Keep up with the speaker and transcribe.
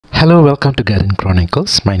Hello, welcome to Garden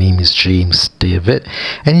Chronicles. My name is James David,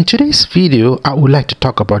 and in today's video I would like to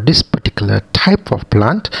talk about this particular type of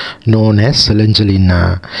plant known as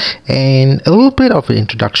Selaginella, and a little bit of an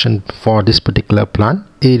introduction for this particular plant.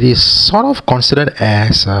 It is sort of considered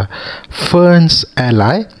as a fern's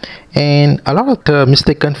ally, and a lot of the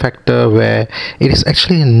mistaken factor where it is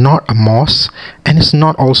actually not a moss and it's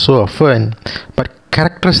not also a fern, but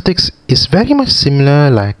characteristics is very much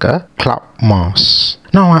similar like a Clubmoss.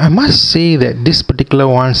 Now I must say that these particular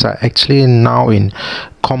ones are actually now in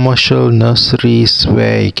commercial nurseries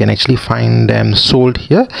where you can actually find them sold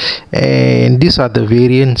here, and these are the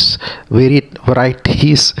variants,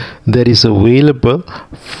 varieties that is available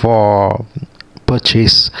for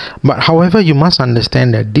purchase. But however, you must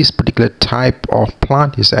understand that this particular type of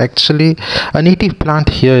plant is actually a native plant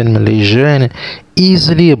here in Malaysia, and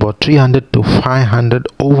easily about 300 to 500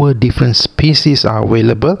 over different species are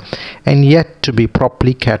available and yet to be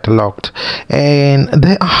properly catalogued, and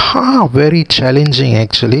they are very challenging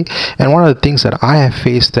actually. And one of the things that I have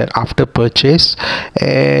faced that after purchase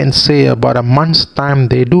and say about a month's time,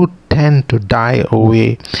 they do tend to die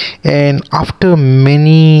away, and after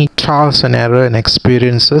many trials and error and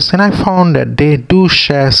experiences, and I found that they do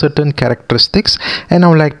share certain characteristics, and I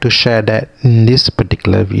would like to share that in this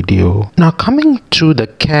particular video. Now coming to the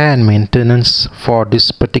care and maintenance for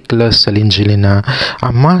this particular Selaginella,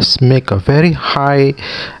 I must make a very high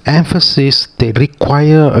emphasis. They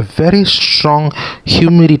require a very strong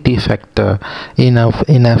humidity factor in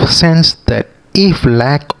a sense that if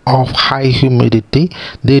lack of high humidity,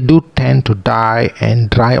 they do tend to die and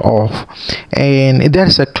dry off, and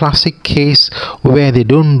there's a classic case where they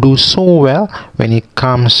don't do so well when it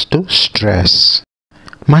comes to stress.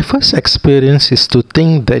 My first experience is to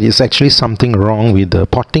think that is actually something wrong with the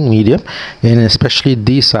potting medium, and especially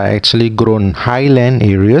these are actually grown highland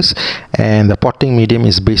areas, and the potting medium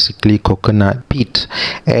is basically coconut peat.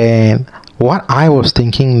 And what I was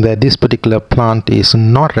thinking that this particular plant is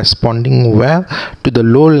not responding well to the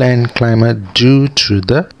lowland climate due to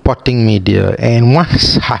the potting media, and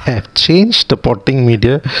once I have changed the potting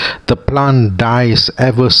media, the plant dies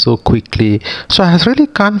ever so quickly. So I really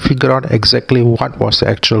can't figure out exactly what was the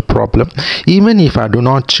actual problem. Even if I do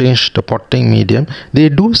not change the potting medium, they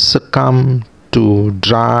do succumb to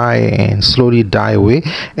dry and slowly die away,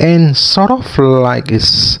 and sort of like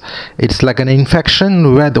it's like an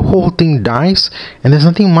infection where the whole thing dies and there's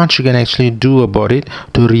nothing much you can actually do about it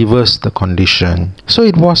to reverse the condition. So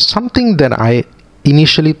it was something that I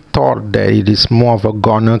initially thought that it is more of a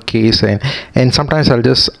goner case, and sometimes I'll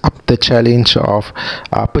just up the challenge of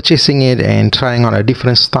purchasing it and trying on a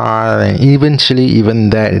different style, and eventually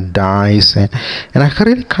even that it dies, and I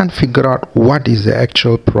really can't figure out what is the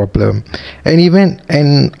actual problem.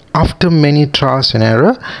 And after many trials and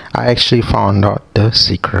error, I actually found out the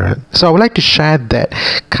secret. So I would like to share that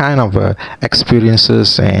kind of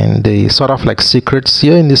experiences and the sort of like secrets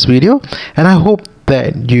here in this video, and I hope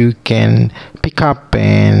that you can pick up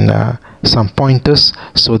and some pointers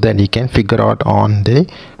so that you can figure out on the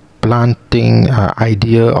planting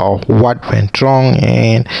idea of what went wrong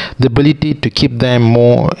and the ability to keep them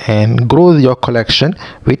more and grow your collection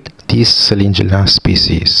with these Selaginella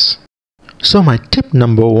species. So my tip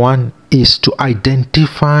number one is to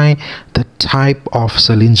identify the type of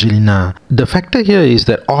Selaginella. The factor here is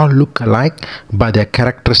that all look alike, but their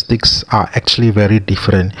characteristics are actually very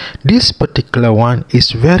different. This particular one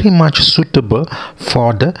is very much suitable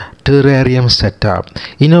for the terrarium setup,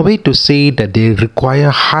 in a way to say that they require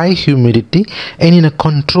high humidity and in a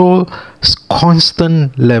controlled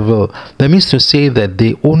constant level. That means to say that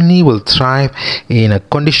they only will thrive in a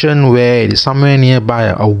condition where it is somewhere nearby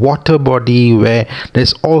a water body where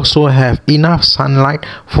there's also have enough sunlight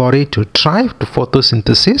for it to thrive to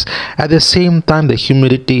photosynthesis. At the same time, the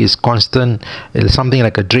humidity is constant. It's something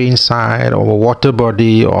like a drain side or a water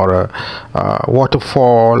body or a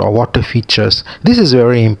waterfall or water features. This is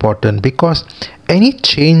very important because any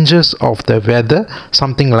changes of the weather,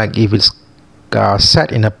 something like if it's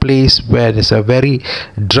set in a place where there's a very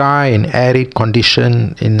dry and arid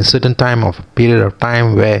condition in a certain time of period of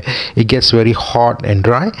time where it gets very hot and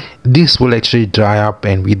dry, this will actually dry up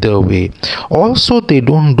and wither away. Also, they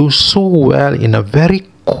don't do so well in a very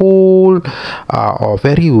cold or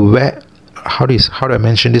very wet, how do I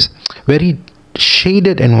mention this, very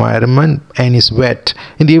shaded environment and is wet,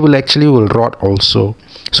 and they will rot also.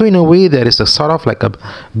 So in a way, there is a sort of like a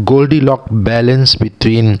Goldilocks balance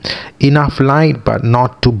between enough light but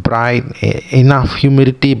not too bright, enough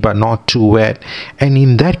humidity but not too wet, and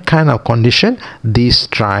in that kind of condition these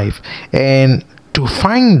thrive. And to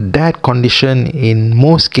find that condition in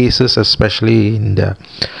most cases, especially in the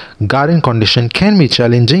garden condition, can be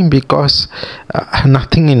challenging because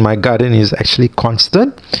nothing in my garden is actually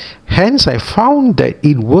constant. Hence, I found that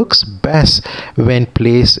it works best when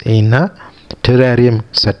placed in a terrarium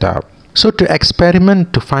setup. So to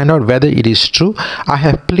experiment to find out whether it is true, I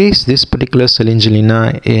have placed this particular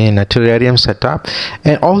Selaginella in a terrarium setup,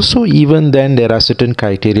 and also even then there are certain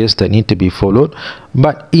criteria that need to be followed,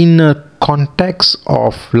 but in a context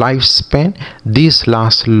of lifespan, these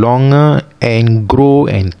last longer and grow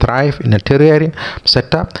and thrive in a terrarium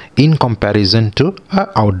setup in comparison to an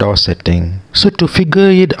outdoor setting. So to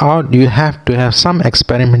figure it out, you have to have some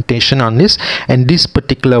experimentation on this, and this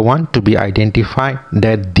particular one to be identified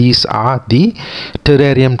that these are the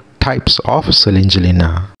terrarium types of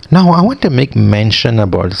Selaginella. Now I want to make mention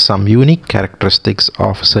about some unique characteristics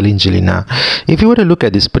of Selaginella. If you were to look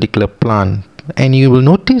at this particular plant, and you will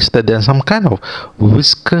notice that there's some kind of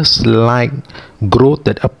whiskers like growth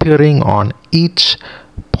that appearing on each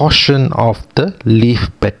portion of the leaf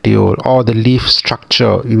petiole or the leaf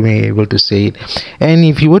structure, you may be able to say it. And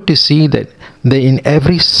if you were to see that in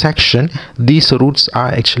every section these roots are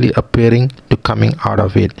actually appearing to coming out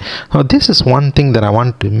of it. Now this is one thing that I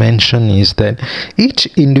want to mention, is that each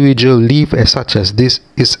individual leaf as such as this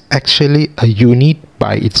is actually a unit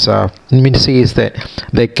by its is that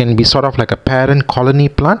there can be sort of like a parent colony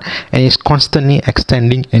plant, and it's constantly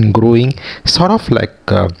extending and growing, sort of like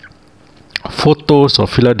photos or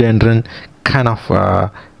philodendron kind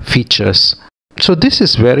of features. So this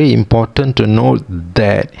is very important to note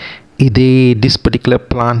that this particular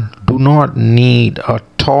plant do not need a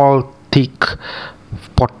tall, thick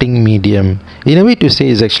potting medium. In a way to say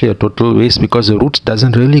is actually a total waste, because the roots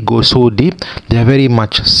doesn't really go so deep. They are very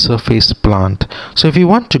much surface plant. So if you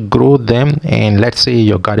want to grow them, and let's say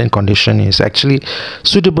your garden condition is actually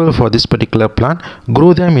suitable for this particular plant,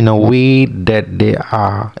 grow them in a way that they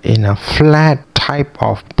are in a flat type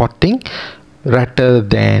of potting rather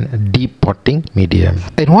than deep potting medium.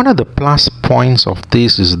 And one of the plus points of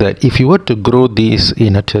this is that if you were to grow these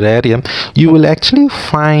in a terrarium, you will actually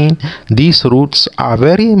find these roots are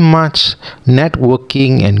very much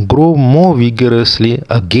networking and grow more vigorously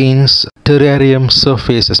against terrarium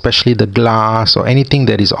surface, especially the glass or anything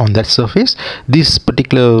that is on that surface. These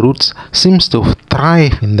particular roots seems to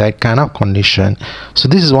thrive in that kind of condition. So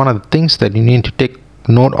this is one of the things that you need to take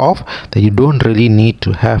note of, that you don't really need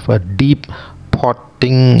to have a deep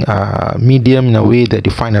potting medium in a way that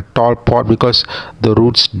you find a tall pot, because the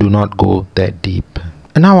roots do not go that deep.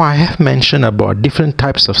 Now I have mentioned about different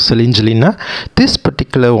types of Selaginella. This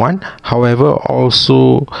particular one, however,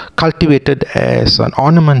 also cultivated as an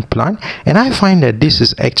ornament plant, and I find that this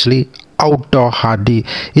is actually outdoor hardy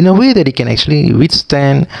in a way that it can actually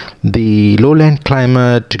withstand the lowland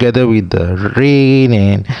climate together with the rain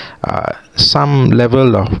and some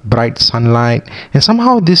level of bright sunlight, and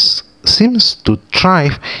somehow this seems to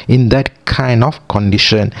thrive in that kind of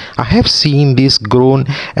condition. I have seen this grown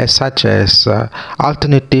as such as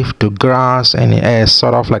alternative to grass, and as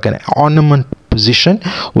sort of like an ornament position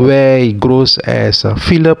where it grows as a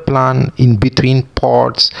filler plant in between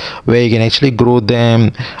pots, where you can actually grow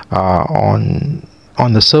them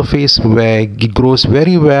on the surface, where it grows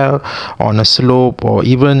very well on a slope or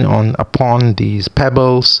even upon these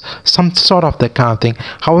pebbles, some sort of that kind of thing.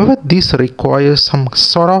 However, this requires some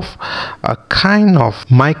sort of a kind of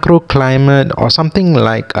microclimate or something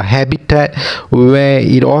like a habitat where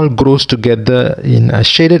it all grows together in a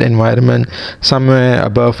shaded environment, somewhere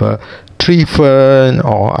above a tree fern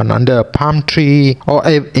or under a palm tree, or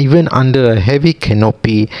even under a heavy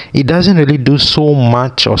canopy. It doesn't really do so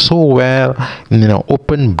much or so well in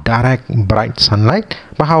open, direct, bright sunlight.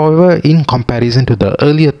 But however, in comparison to the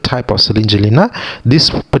earlier type of Selaginella,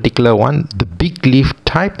 this particular one, the big leaf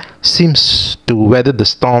type, seems to weather the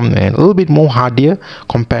storm and a little bit more hardier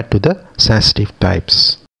compared to the sensitive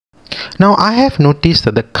types. Now I have noticed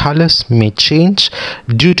that the colors may change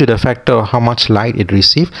due to the factor of how much light it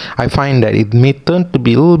receives. I find that it may turn to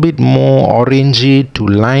be a little bit more orangey to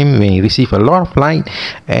lime when you receive a lot of light,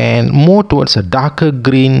 and more towards a darker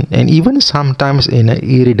green, and even sometimes in an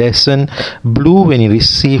iridescent blue when you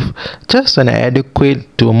receive just an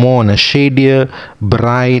adequate to more on a shadier,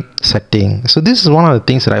 bright setting. So this is one of the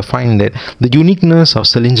things that I find that the uniqueness of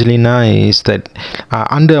Selaginella is that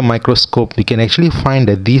under a microscope we can actually find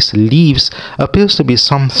that these leaves appears to be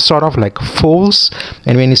some sort of like folds,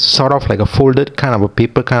 and when it's sort of like a folded kind of a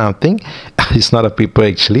paper kind of thing, it's not a paper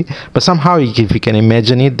actually, but somehow if you can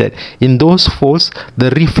imagine it, that in those folds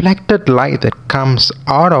the reflected light that comes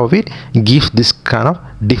out of it gives this kind of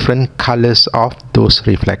different colors of those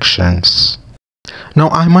reflections. Now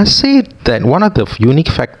I must say that one of the unique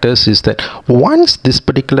factors is that once this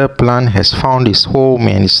particular plant has found its home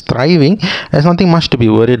and is thriving, there's nothing much to be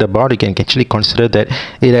worried about. You can actually consider that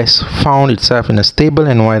it has found itself in a stable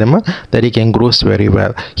environment that it can grow very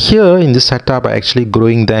well. Here in this setup, I actually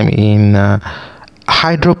growing them in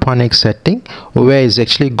hydroponic setting, where it's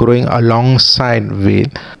actually growing alongside with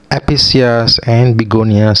acacias and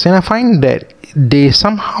begonias, and I find that they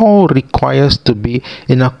somehow requires to be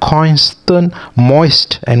in a constant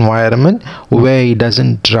moist environment where it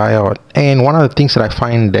doesn't dry out. And one of the things that I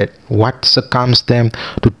find that what succumbs them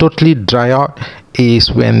to totally dry out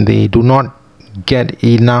is when they do not get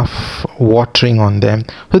enough watering on them.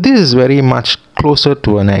 So this is very much closer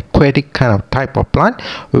to an aquatic kind of type of plant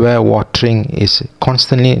where watering is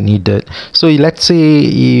constantly needed. So let's say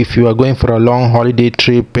if you are going for a long holiday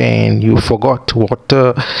trip and you forgot to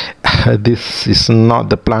water, this is not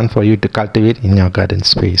the plant for you to cultivate in your garden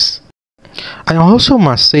space. I also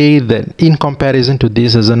must say that in comparison to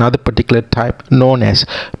this is another particular type known as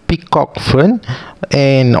Peacock fern,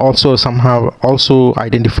 and also somehow also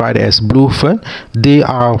identified as blue fern. They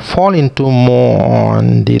fall into more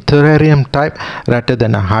on the terrarium type rather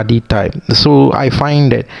than a hardy type. So I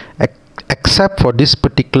find that except for this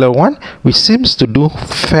particular one, which seems to do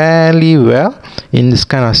fairly well in this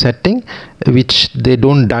kind of setting, which they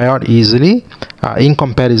don't die out easily in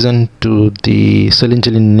comparison to the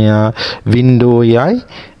Selaginella willdenowii,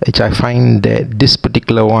 which I find that this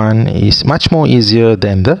particular one is much more easier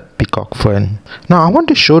than the Peacock fern. Now I want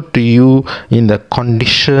to show to you in the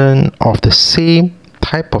condition of the same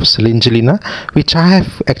type of Selaginella, which I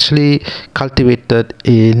have actually cultivated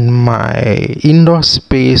in my indoor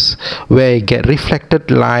space where I get reflected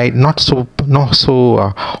light, not so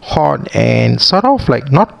hot, and sort of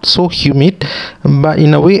like not so humid, but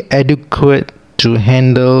in a way adequate to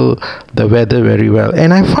handle the weather very well.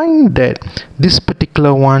 And I find that this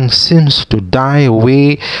particular one seems to die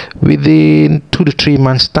away within 2 to 3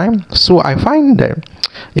 months time. So I find that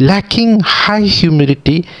lacking high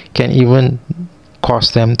humidity can even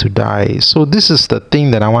cause them to die. So this is the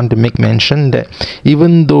thing that I want to make mention, that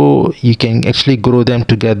even though you can actually grow them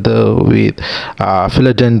together with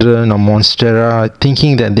philodendron or monstera,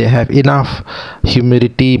 thinking that they have enough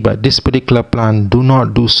humidity, but this particular plant do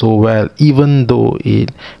not do so well even though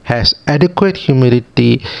it has adequate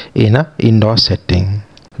humidity in an indoor setting.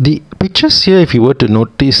 The pictures here, if you were to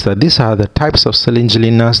notice, that these are the types of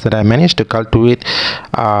Selaginellas that I managed to cultivate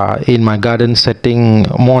in my garden setting,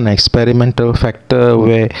 more an experimental factor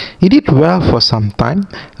where it did well for some time.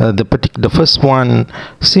 The first one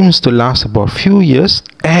seems to last about a few years,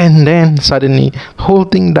 and then suddenly the whole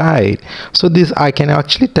thing died. So this, I can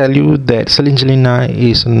actually tell you that Selaginella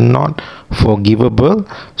is not forgivable.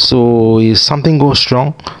 So if something goes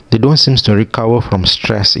wrong, they don't seem to recover from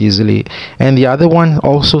stress easily. And the other one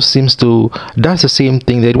also seems to does the same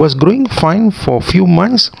thing, that it was growing fine for a few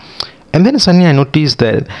months, and then suddenly I noticed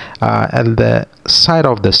that at the side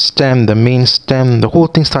of the stem, the main stem, the whole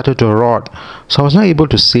thing started to rot. So I was not able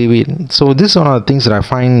to save it. So this is one of the things that I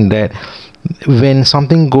find, that when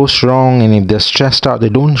something goes wrong and if they're stressed out, they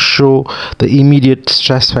don't show the immediate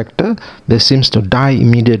stress factor. They seems to die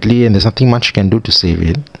immediately, and there's nothing much you can do to save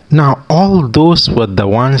it. Now all those were the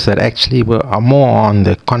ones that actually are more on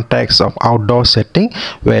the context of outdoor setting,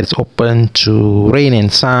 where it's open to rain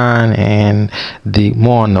and sun, and the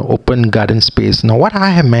more on the open garden space. Now what I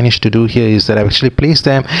have managed to do here is that I've actually placed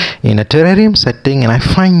them in a terrarium setting, and I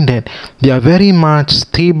find that they are very much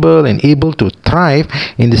stable and able to thrive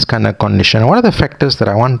in this kind of condition. One of the factors that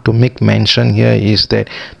I want to make mention here is that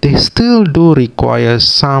they still do require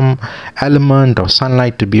some element of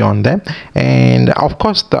sunlight to be on them, and of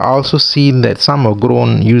course I also seen that some are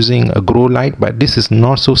grown using a grow light, but this is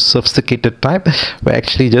not so sophisticated type. We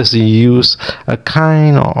actually just use a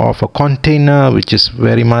kind of a container which is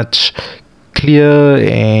very much clear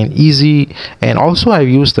and easy, and also I've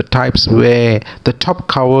used the types where the top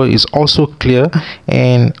cover is also clear,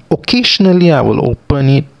 and occasionally I will open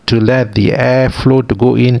it to let the air flow to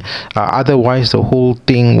go in, otherwise the whole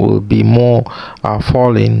thing will be more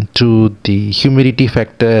fall into the humidity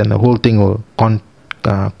factor, and the whole thing will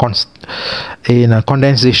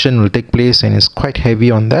condensation will take place, and it's quite heavy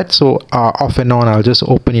on that. So off and on I'll just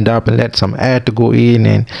open it up and let some air to go in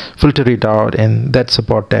and filter it out, and that's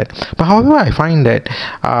about that. But however, I find that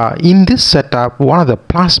in this setup, one of the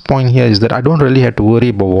plus point here is that I don't really have to worry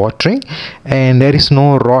about watering, and there is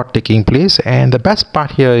no rot taking place. And the best part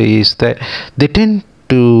here is that they tend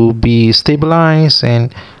to be stabilized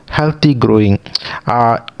and healthy growing.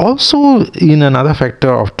 Also, in another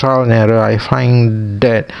factor of trial and error, I find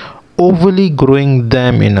that overly growing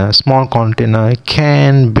them in a small container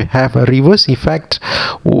can have a reverse effect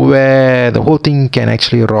where the whole thing can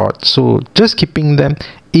actually rot. So just keeping them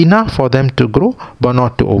enough for them to grow but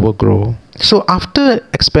not to overgrow. So after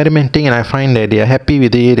experimenting and I find that they are happy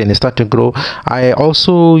with it and they start to grow, I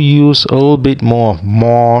also use a little bit more of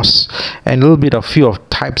moss and a little bit of few of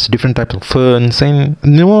different types of ferns, and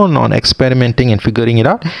more on experimenting and figuring it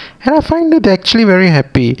out, and I find that they're actually very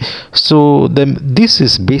happy. So this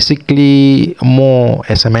is basically more,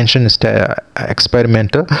 as I mentioned,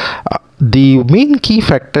 experimental. The main key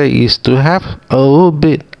factor is to have a little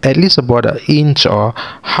bit, at least about an inch or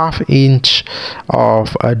half inch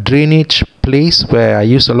of a drainage place where I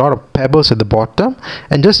use a lot of pebbles at the bottom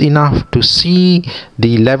and just enough to see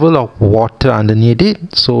the level of water underneath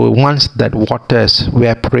it. So once that water is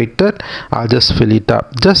evaporated, I'll just fill it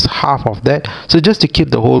up, just half of that, so just to keep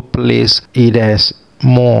the whole place, it has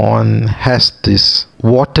this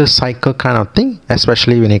water cycle kind of thing,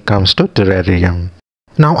 especially when it comes to terrarium.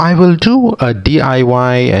 Now I will do a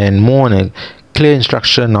DIY and more on a clear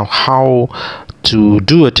instruction of how to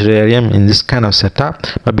do a terrarium in this kind of setup.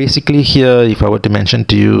 But basically here, if I were to mention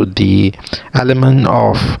to you, the element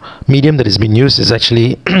of medium that is being used is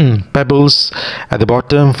actually pebbles at the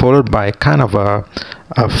bottom, followed by kind of a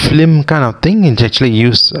film kind of thing. It's actually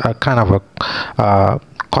used a kind of a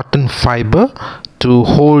cotton fiber to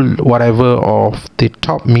hold whatever of the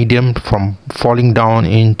top medium from falling down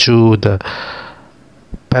into the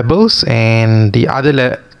pebbles, and the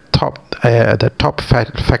other top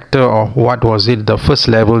factor of what was it, the first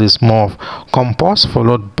level is more of compost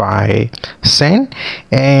followed by sand,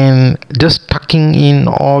 and just tucking in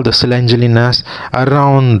all the Selaginellas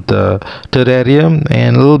around the terrarium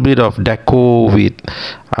and a little bit of deco with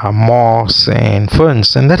moss and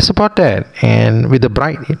ferns, and that's about that. And with the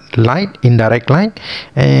bright light, indirect light,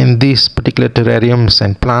 and these particular terrariums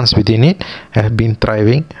and plants within it have been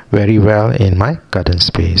thriving very well in my garden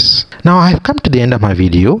space. Now I've come to the end of my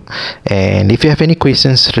video, and if you have any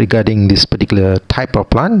questions regarding this particular type of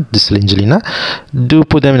plant, this Selaginella, do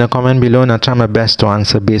put them in a comment below and I'll try my best to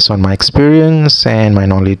answer based on my experience and my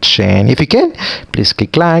knowledge. And if you can, please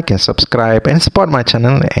click like and subscribe and support my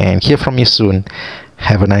channel, and hear from you soon.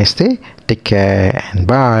 Have a nice day, take care, and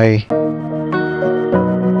bye.